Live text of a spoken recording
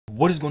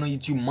What is going on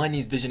YouTube? My name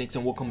is VisionX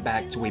and welcome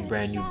back to a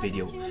brand new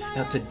video.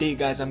 Now today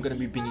guys, I'm going to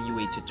be bringing you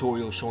a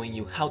tutorial showing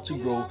you how to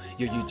grow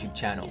your YouTube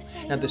channel.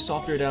 Now the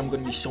software that I'm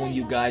going to be showing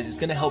you guys is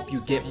going to help you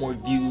get more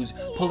views,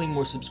 pulling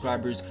more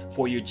subscribers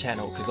for your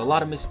channel. Because a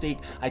lot of mistake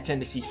I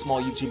tend to see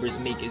small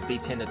YouTubers make is they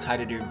tend to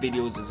title their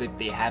videos as if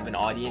they have an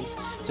audience.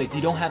 So if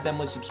you don't have that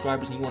much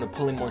subscribers and you want to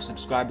pull in more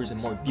subscribers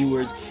and more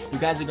viewers, you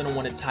guys are going to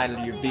want to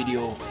title your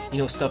video,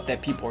 stuff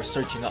that people are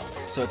searching up.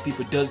 So if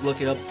people does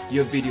look it up,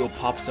 your video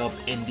pops up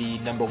in the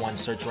 #1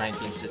 search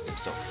ranking system.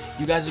 So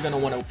you guys are going to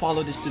want to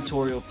follow this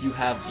tutorial if you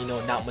have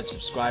not much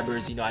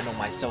subscribers. I know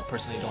myself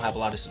personally don't have a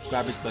lot of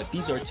subscribers, but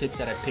these are tips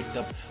that I picked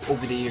up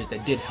over the years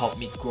that did help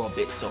me grow a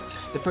bit. So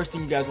the first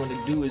thing you guys want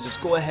to do is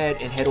just go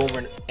ahead and head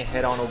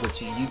on over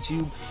to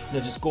YouTube.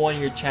 Just go on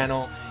your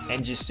channel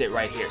and just sit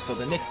right here. So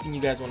the next thing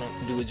you guys want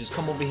to do is just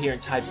come over here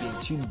and type in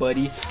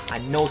TubeBuddy. I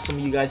know some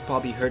of you guys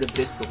probably heard of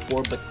this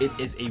before, but it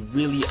is a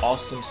really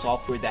awesome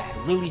software that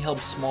really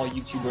helps small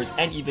YouTubers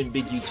and even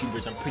big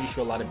YouTubers. I'm pretty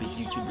sure a lot of big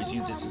YouTubers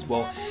use this as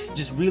well.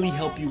 Just really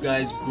help you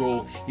guys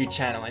grow your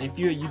channel. And if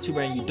you're a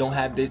YouTuber and you don't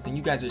have this, then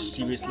you guys are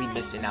seriously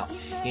missing out.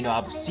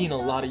 I've seen a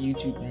lot of new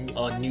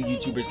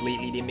YouTubers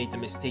lately. They make the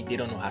mistake, they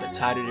don't know how to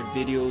title their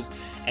videos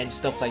and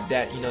stuff like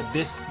that.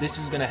 This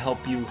is gonna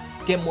help you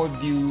get more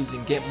views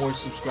and get more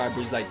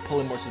subscribers, like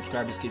pulling more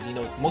subscribers, because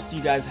most of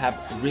you guys have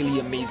really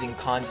amazing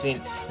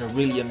content,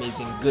 really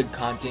amazing good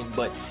content,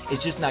 but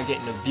it's just not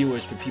getting the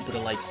viewers for people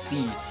to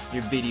see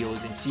your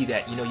videos and see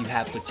that you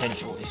have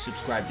potential and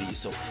subscribe to you.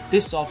 So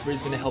this software is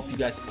going to help you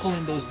guys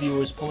pulling those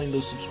viewers, pulling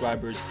those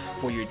subscribers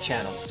for your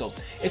channel. So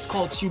it's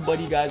called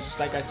TubeBuddy, guys. Just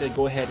like I said,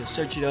 go ahead and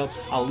search it up.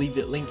 I'll leave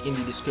the link in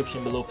the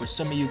description below for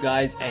some of you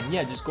guys. And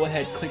yeah, just go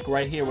ahead, click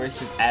right here where it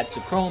says add to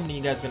Chrome. Then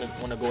you guys are going to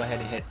want to go ahead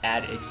and hit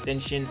add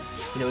extension.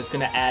 It's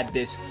going to add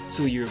this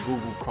to your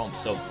Google Chrome.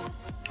 So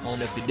I don't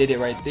know if it did it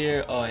right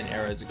there. Oh, an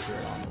error is occurred.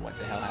 I don't know what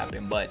the hell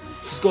happened, but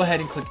just go ahead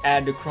and click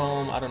add to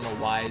Chrome. I don't know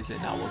why is it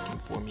not working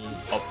for me.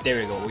 Oh, there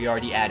we go. We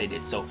already added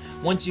it. So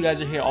once you guys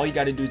are here, all you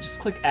got to do is just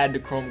click add to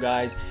Chrome,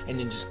 guys, and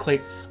then just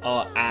click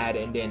add,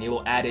 and then it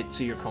will add it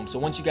to your Chrome. So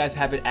once you guys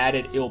have it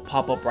added, it will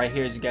pop up right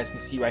here. As you guys can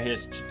see right here,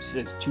 it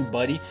says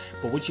TubeBuddy.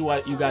 But what you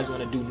guys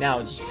want to do now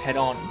is just head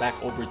on back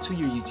over to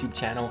your YouTube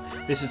channel.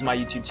 This is my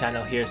YouTube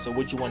channel here. So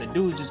what you want to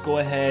do is just go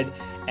ahead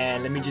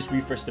and let me just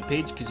refresh the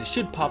page, because it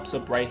should pops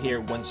up right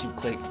here once you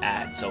click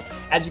add. So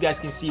as you guys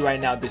can see right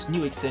now, this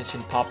new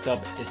extension popped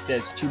up. It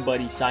says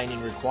TubeBuddy sign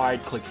in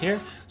required. Click here.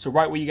 So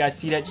right where you guys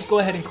see that, just go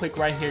ahead and click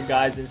right here,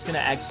 guys, and it's going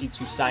to ask you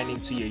to sign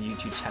into your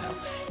YouTube channel.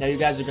 Now you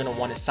guys are going to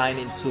want to sign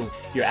into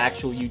your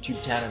actual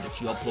YouTube channel that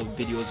you upload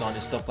videos on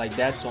and stuff like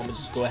that. So I'm going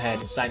to just go ahead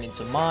and sign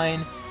into mine.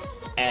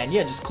 And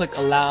yeah, just click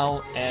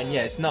allow, and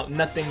yeah, it's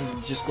nothing,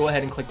 just go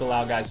ahead and click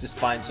allow, guys, just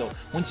fine. So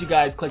once you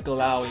guys click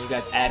allow and you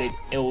guys add it,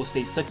 it will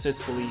say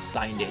successfully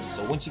signed in.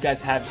 So once you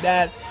guys have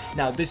that,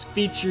 now this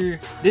feature,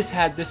 this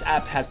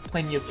app has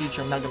plenty of features.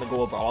 I'm not going to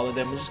go over all of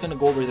them. I'm just going to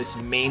go over this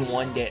main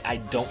one that I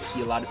don't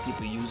see a lot of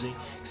people using,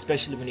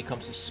 especially when it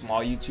comes to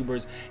small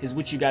YouTubers. Is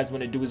what you guys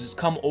want to do is just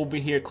come over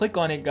here, click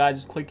on it, guys,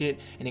 just click it,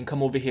 and then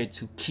come over here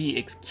to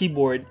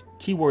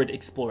Keyword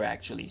Explorer,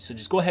 actually. So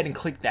just go ahead and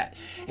click that,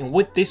 and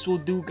what this will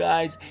do,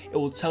 guys, it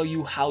will tell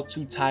you how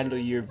to title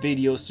your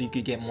video so you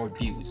could get more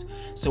views.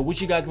 So what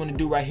you guys want to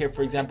do right here,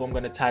 for example, I'm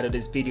going to title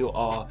this video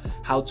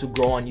how to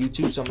grow on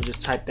YouTube. So I'm going to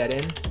just type that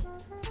in.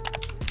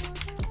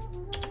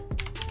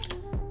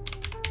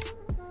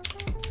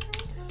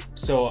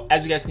 So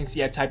as you guys can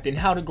see, I typed in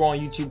how to grow on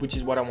YouTube, which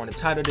is what I want to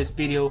title this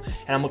video,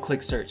 and I'm gonna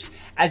click search.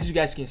 As you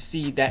guys can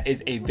see, that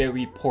is a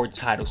very poor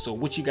title. So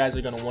what you guys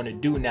are gonna want to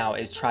do now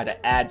is try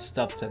to add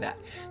stuff to that.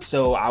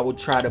 So I would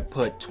try to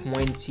put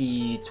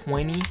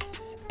 2020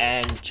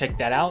 and check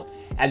that out.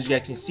 As you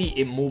guys can see,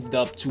 it moved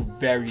up to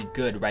very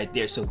good right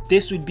there. So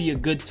this would be a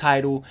good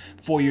title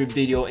for your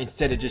video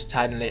instead of just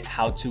titling it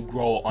how to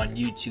grow on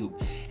YouTube.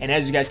 And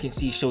as you guys can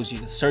see, it shows you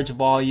the search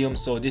volume.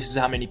 So this is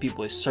how many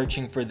people are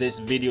searching for this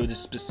video, this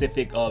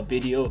specific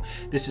video.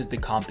 This is the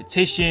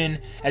competition.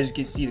 As you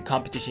can see, the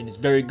competition is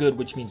very good,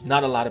 which means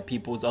not a lot of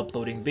people is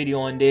uploading video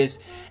on this.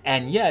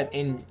 And yeah,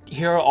 and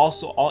here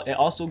also it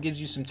also gives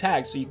you some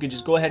tags. So you could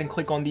just go ahead and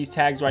click on these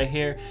tags right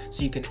here,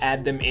 so you can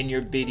add them in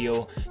your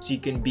video, so you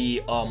can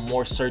be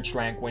more search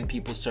rank when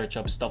people search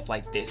up stuff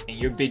like this, and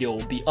your video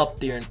will be up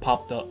there and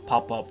pop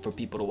up for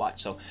people to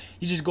watch. So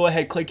you just go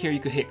ahead, click here. You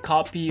could hit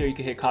copy, or you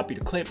could hit copy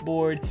to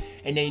clipboard,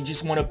 and then you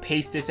just want to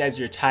paste this as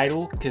your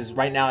title, because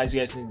right now, as you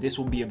guys see, this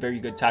will be a very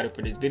good title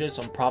for this video,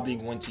 so I'm probably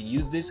going to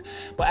use this.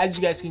 But as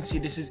you guys can see,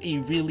 this is a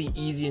really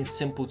easy and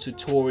simple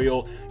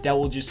tutorial that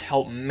will just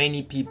help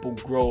many people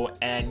grow.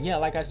 And yeah,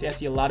 like I said, I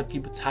see a lot of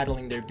people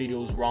titling their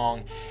videos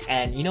wrong,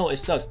 and it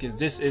sucks,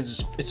 because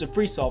it's a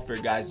free software,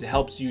 guys. It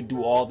helps you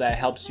do all that,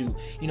 helps you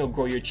you, you know,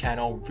 grow your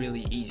channel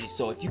really easy.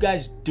 So if you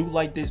guys do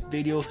like this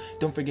video,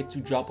 don't forget to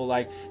drop a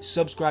like,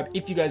 subscribe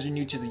if you guys are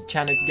new to the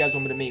channel. If you guys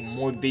want me to make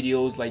more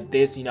videos like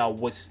this, you know, I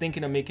was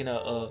thinking of making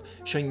a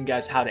showing you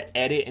guys how to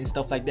edit and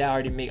stuff like that.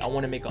 I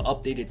want to make an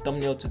updated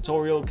thumbnail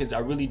tutorial because I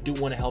really do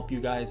want to help you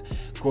guys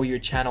grow your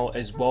channel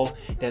as well.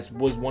 That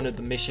was one of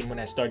the mission when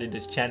I started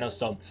this channel.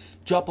 So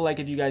drop a like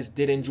if you guys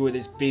did enjoy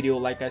this video.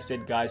 Like I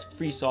said, guys,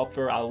 free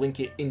software, I'll link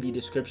it in the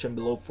description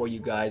below for you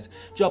guys.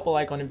 Drop a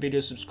like on the video,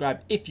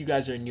 subscribe if you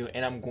guys are new,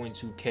 and I'm going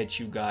to catch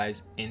you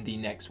guys in the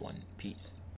next one. Peace.